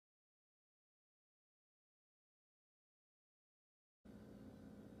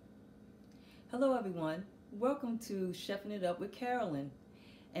Hello everyone, welcome to Chefing It Up with Carolyn.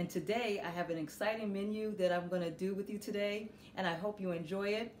 And today I have an exciting menu that I'm going to do with you today, and I hope you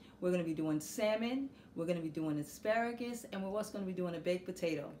enjoy it. We're going to be doing salmon, we're going to be doing asparagus, and we're also going to be doing a baked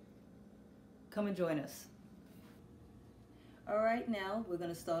potato. Come and join us. Alright, now we're going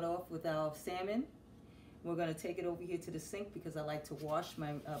to start off with our salmon. We're going to take it over here to the sink because I like to wash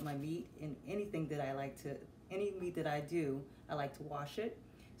my meat, and any meat that I do, I like to wash it.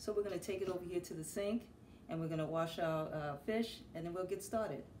 So we're going to take it over here to the sink, and we're going to wash our fish, and then we'll get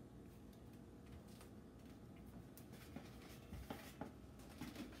started.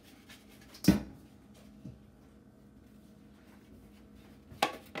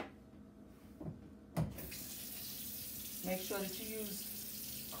 Make sure that you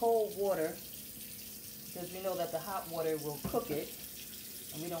use cold water, because we know that the hot water will cook it,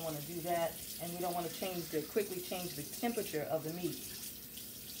 and we don't want to do that, and we don't want to quickly change the temperature of the meat.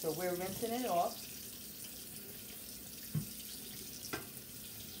 So we're rinsing it off.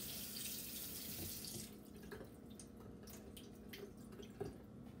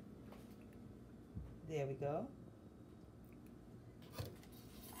 There we go.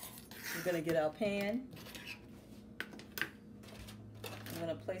 We're going to get our pan. I'm going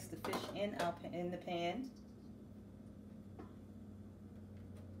to place the fish in the pan.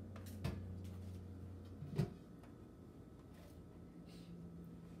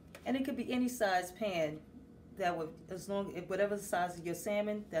 And it could be any size pan that would, whatever the size of your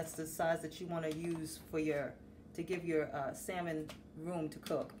salmon, that's the size that you want to use to give your salmon room to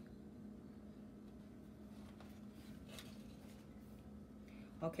cook.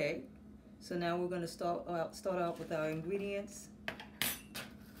 Okay, so now we're going to start out with our ingredients.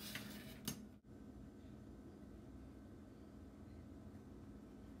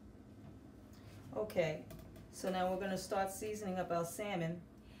 Okay, so now we're going to start seasoning up our salmon.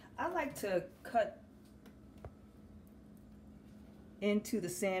 I like to cut into the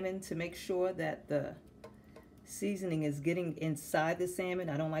salmon to make sure that the seasoning is getting inside the salmon.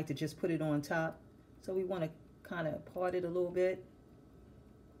 I don't like to just put it on top. So we want to kind of part it a little bit.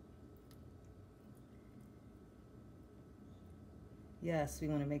 Yes, we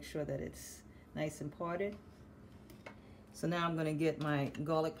want to make sure that it's nice and parted. So now I'm going to get my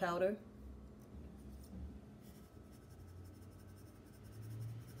garlic powder.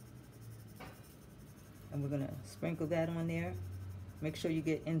 And we're going to sprinkle that on there. Make sure you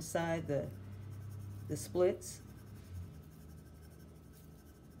get inside the splits.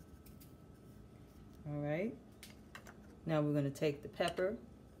 All right. Now we're going to take the pepper.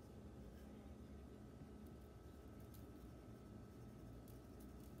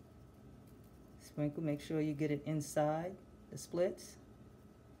 Sprinkle, make sure you get it inside the splits.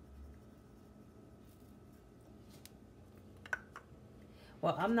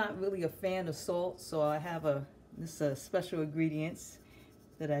 Well, I'm not really a fan of salt, so I have this special ingredients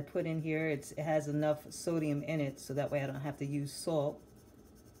that I put in here. It has enough sodium in it, so that way I don't have to use salt.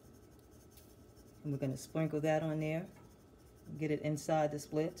 And we're going to sprinkle that on there, get it inside the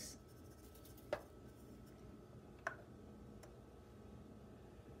splits.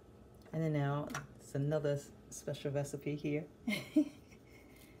 And then now, it's another special recipe here.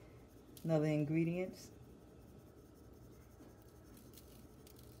 Another ingredients.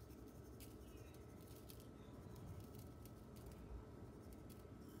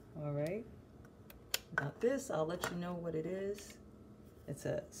 All right, now this, I'll let you know what it is. It's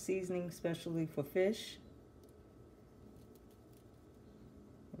a seasoning specially for fish.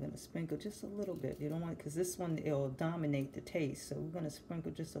 We're gonna sprinkle just a little bit. You don't want, because this one, it'll dominate the taste. So we're gonna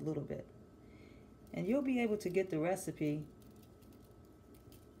sprinkle just a little bit. And you'll be able to get the recipe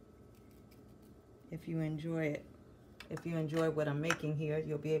if you enjoy it. If you enjoy what I'm making here,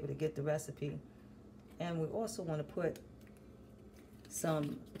 you'll be able to get the recipe. And we also want to put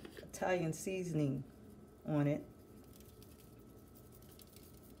some Italian seasoning on it.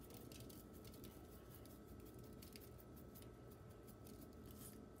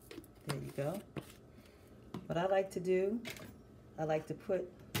 There you go. What I like to do, I like to put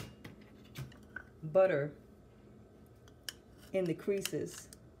butter in the creases,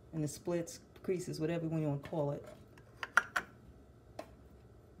 in the splits, creases, whatever you want to call it.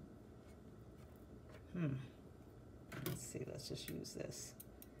 Let's see, let's just use this.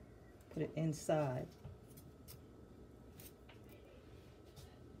 Put it inside.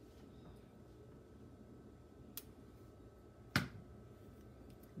 I'm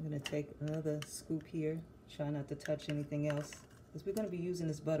going to take another scoop here. Try not to touch anything else, because we're going to be using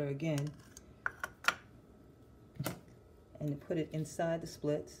this butter again. And put it inside the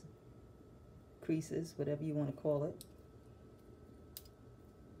splits, creases, whatever you want to call it.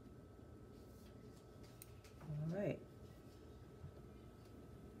 right.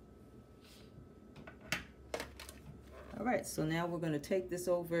 All right, so now we're going to take this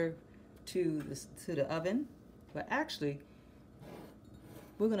over to the oven. But actually,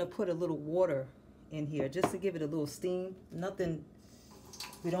 we're going to put a little water in here just to give it a little steam. Nothing,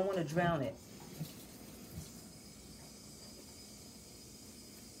 we don't want to drown it.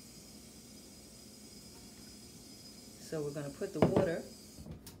 So we're going to put the water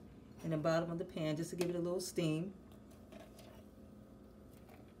in the bottom of the pan just to give it a little steam.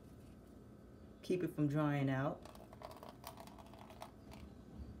 Keep it from drying out.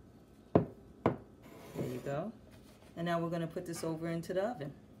 There you go. And now we're going to put this over into the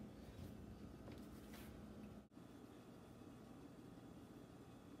oven.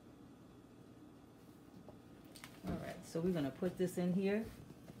 All right, so we're going to put this in here.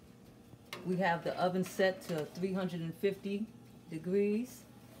 We have the oven set to 350 degrees.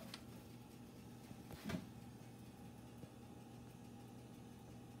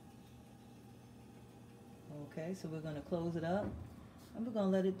 Okay, so we're going to close it up and we're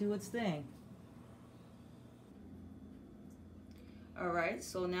going to let it do its thing. All right,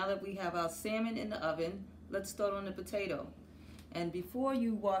 so now that we have our salmon in the oven, let's start on the potato. And before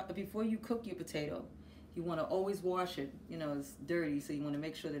you cook your potato, you want to always wash it. You know, it's dirty, so you want to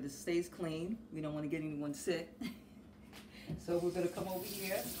make sure that it stays clean. We don't want to get anyone sick. So we're going to come over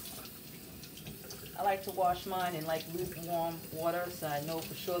here. I like to wash mine in like lukewarm water so I know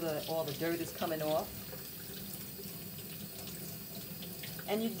for sure that all the dirt is coming off.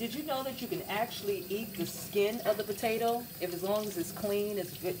 And did you know that you can actually eat the skin of the potato? If as long as it's clean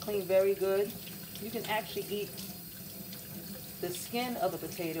very good, you can actually eat the skin of the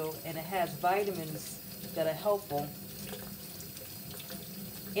potato, and it has vitamins that are helpful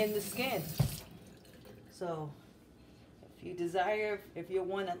in the skin. So if you desire, if you're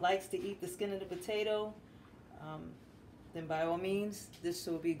one that likes to eat the skin of the potato, then by all means, this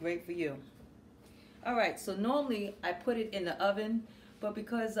will be great for you. All right, so normally I put it in the oven, but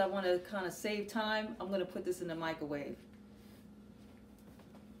because I want to kind of save time, I'm going to put this in the microwave.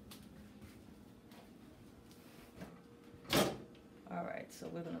 All right, so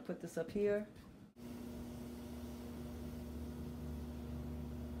we're going to put this up here.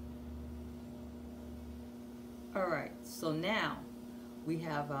 All right, so now we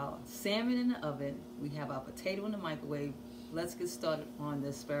have our salmon in the oven, we have our potato in the microwave. Let's get started on the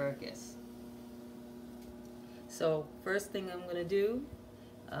asparagus. So first thing I'm going to do,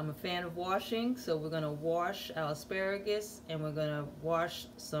 I'm a fan of washing, so we're going to wash our asparagus and we're going to wash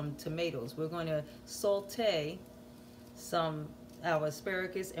some tomatoes. We're going to saute our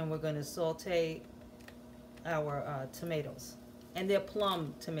asparagus and we're going to saute our tomatoes. And they're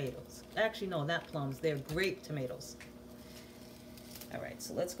plum tomatoes. Actually, no, not plums. They're grape tomatoes. All right,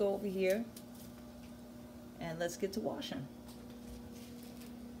 so let's go over here and let's get to washing.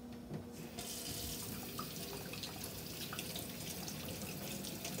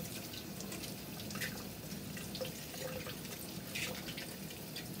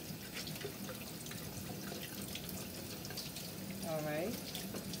 All right.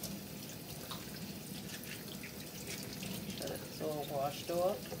 So it's all washed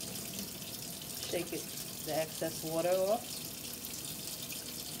off. Shake the excess water off.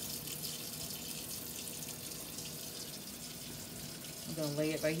 I'm going to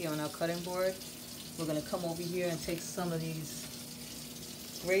lay it right here on our cutting board. We're going to come over here and take some of these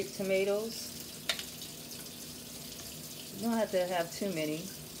grape tomatoes. You don't have to have too many.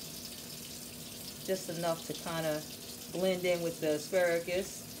 Just enough to kind of blend in with the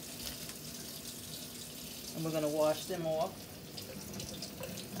asparagus. And we're going to wash them off.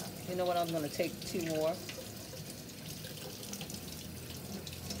 You know what, I'm going to take 2 more.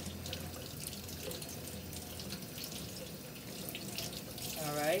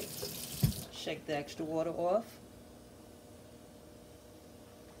 All right, shake the extra water off.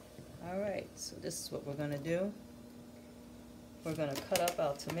 All right, so this is what we're going to do. We're going to cut up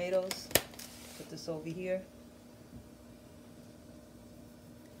our tomatoes. Put this over here.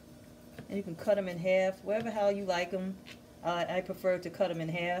 And you can cut them in half, whatever how you like them. I prefer to cut them in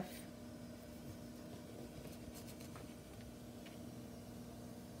half.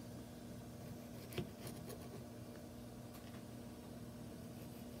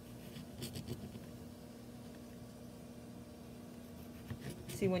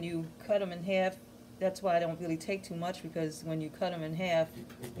 See, when you cut them in half, that's why I don't really take too much, because when you cut them in half,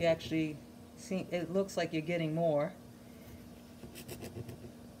 you actually see, it looks like you're getting more.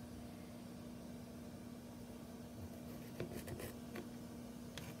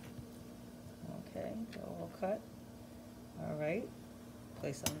 Okay, they're all cut. All right,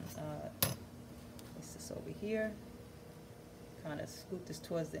 place Place this over here. Kind of scoop this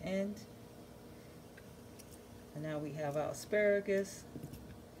towards the end. And now we have our asparagus.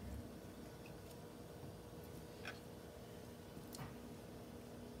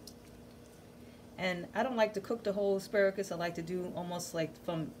 And I don't like to cook the whole asparagus. I like to do almost like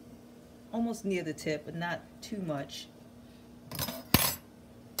from almost near the tip, but not too much.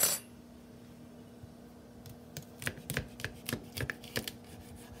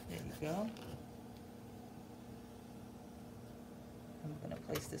 There you go. I'm going to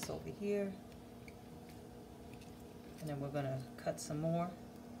place this over here. And then we're going to cut some more.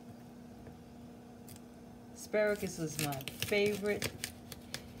 Asparagus is my favorite.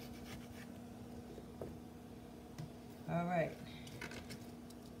 All right.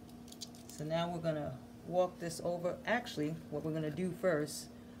 So now we're going to walk this over. Actually, what we're going to do first,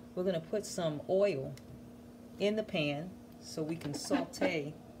 we're going to put some oil in the pan so we can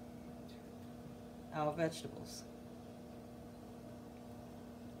saute our vegetables.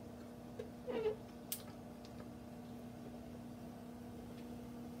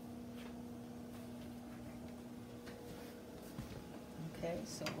 Okay,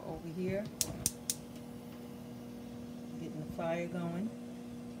 so we're over here, getting the fire going.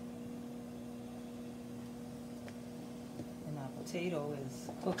 And our potato is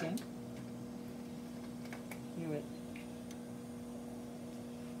cooking. Hear it.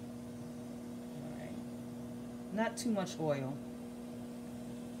 All right. Not too much oil.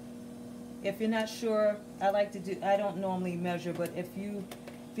 If you're not sure, I don't normally measure, but if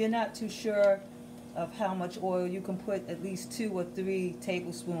you're not too sure of how much oil, you can put at least 2 or 3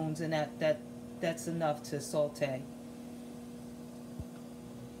 tablespoons, and that's enough to saute.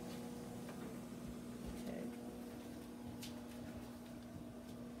 Okay.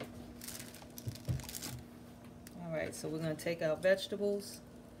 All right, so we're going to take our vegetables.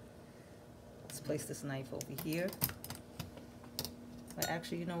 Let's place this knife over here. But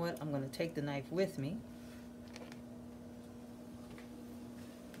actually, you know what? I'm going to take the knife with me.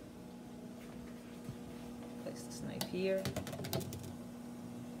 Place this knife here.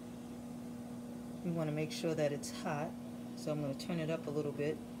 We want to make sure that it's hot, so I'm going to turn it up a little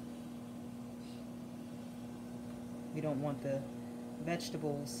bit. We don't want the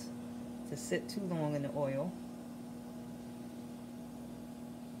vegetables to sit too long in the oil.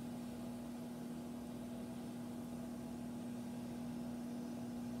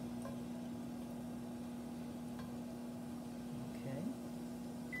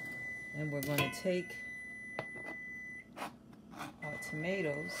 And we're going to take our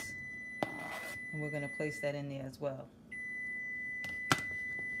tomatoes and we're going to place that in there as well.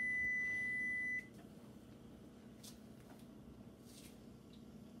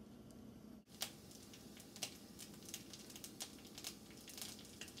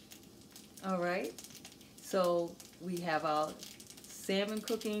 All right, so we have our salmon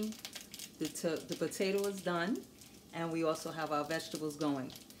cooking, the potato is done, and we also have our vegetables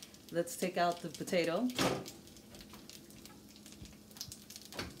going. Let's take out the potato.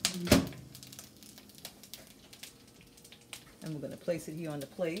 And we're going to place it here on the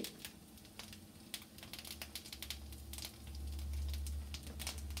plate.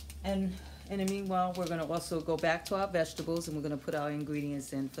 And in the meanwhile, we're going to also go back to our vegetables and we're going to put our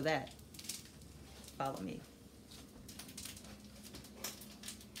ingredients in for that. Follow me.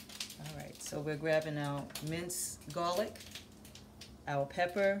 All right, so we're grabbing our minced garlic, our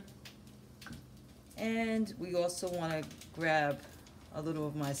pepper, and we also want to grab a little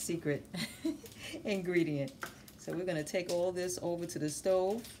of my secret ingredient. So we're going to take all this over to the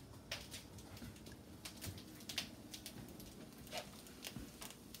stove.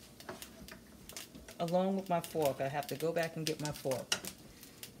 Along with my fork. I have to go back and get my fork.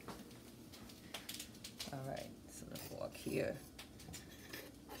 All right, so the fork here.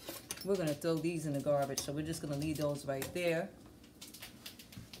 We're going to throw these in the garbage, so we're just going to leave those right there.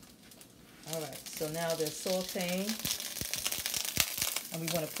 All right, so now they're sauteing, and we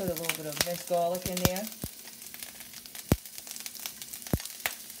want to put a little bit of minced garlic in there.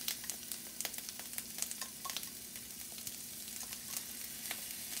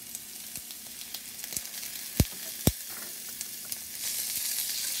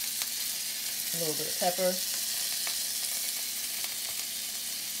 A little bit of pepper.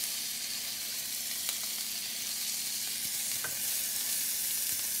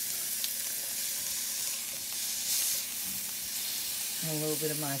 And a little bit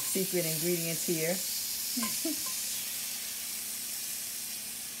of my secret ingredients here.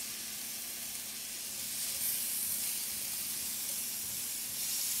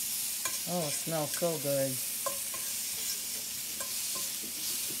 Oh, it smells so good.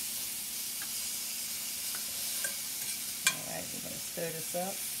 stir this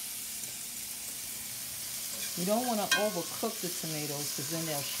up. You don't want to overcook the tomatoes because then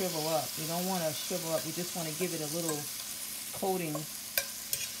they'll shrivel up. You don't want to shrivel up. You just want to give it a little coating.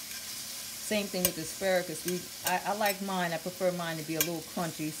 Same thing with asparagus. I like mine. I prefer mine to be a little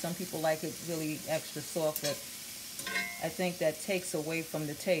crunchy. Some people like it really extra soft, but I think that takes away from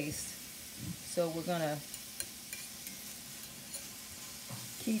the taste. So we're going to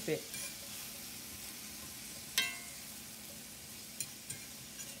keep it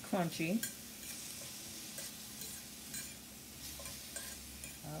crunchy.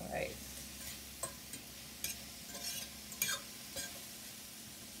 All right.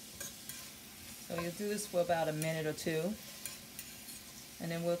 So you'll do this for about a minute or two, and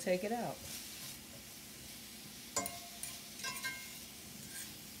then we'll take it out.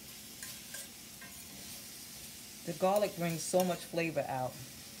 The garlic brings so much flavor out.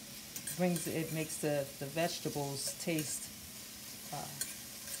 It makes the vegetables taste,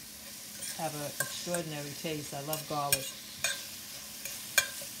 have an extraordinary taste. I love garlic.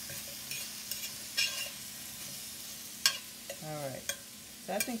 All right,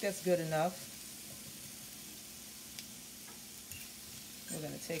 so I think that's good enough. We're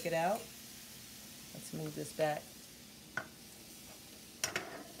going to take it out. Let's move this back.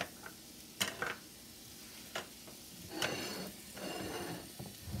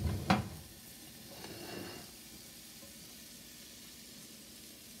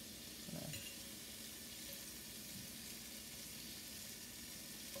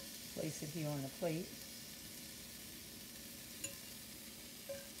 Place it here on the plate.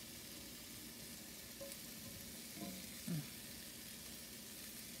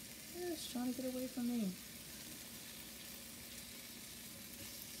 It's trying to get away from me.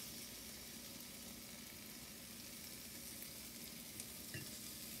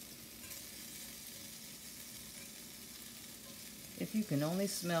 If you can only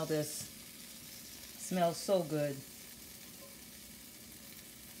smell this, it smells so good.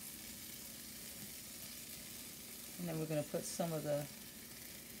 And then we're going to put some of the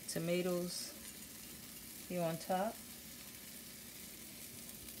tomatoes here on top.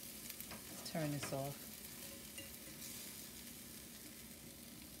 Turn this off.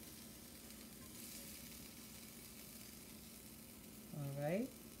 All right.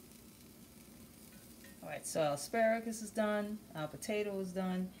 All right, so our asparagus is done. Our potato is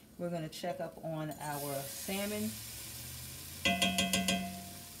done. We're going to check up on our salmon. And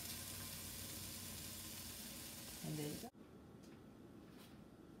there you go.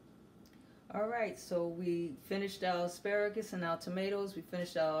 All right, so we finished our asparagus and our tomatoes. We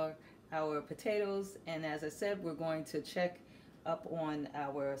finished our potatoes, and as I said, we're going to check up on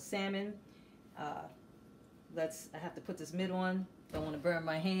our salmon. I have to put this lid on. Don't want to burn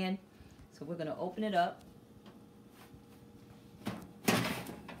my hand. So we're going to open it up.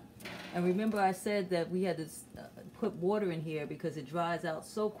 And remember I said that we had to put water in here because it dries out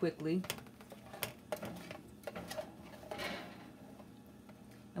so quickly.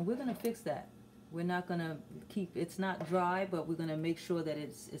 And we're going to fix that. We're not going to keep, it's not dry, but we're going to make sure that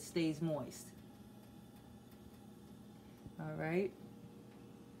it stays moist. All right.